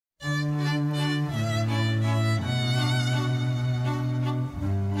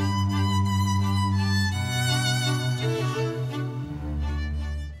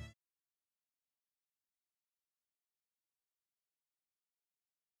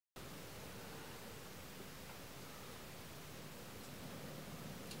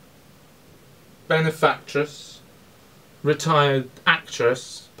benefactress, retired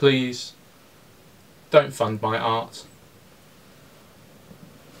actress, please don't fund my art.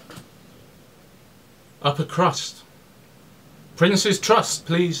 Upper crust, Prince's Trust,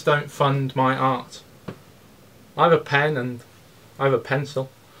 please don't fund my art. I have a pen and I have a pencil.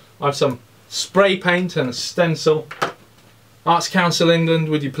 I have some spray paint and a stencil. Arts Council England,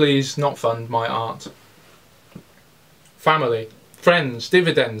 would you please not fund my art? Family, friends,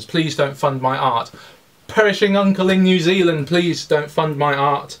 dividends, please don't fund my art. Perishing uncle in New Zealand, please don't fund my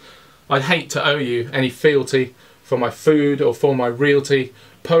art. I'd hate to owe you any fealty for my food or for my realty.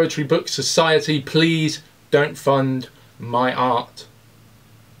 Poetry Book Society, please don't fund my art.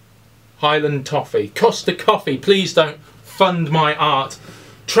 Highland Toffee, Costa Coffee, please don't fund my art.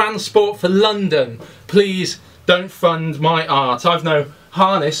 Transport for London, please don't fund my art. I've no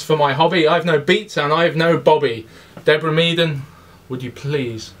harness for my hobby, I've no beats and I've no bobby. Deborah Meaden, would you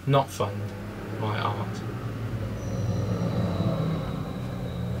please not fund my art?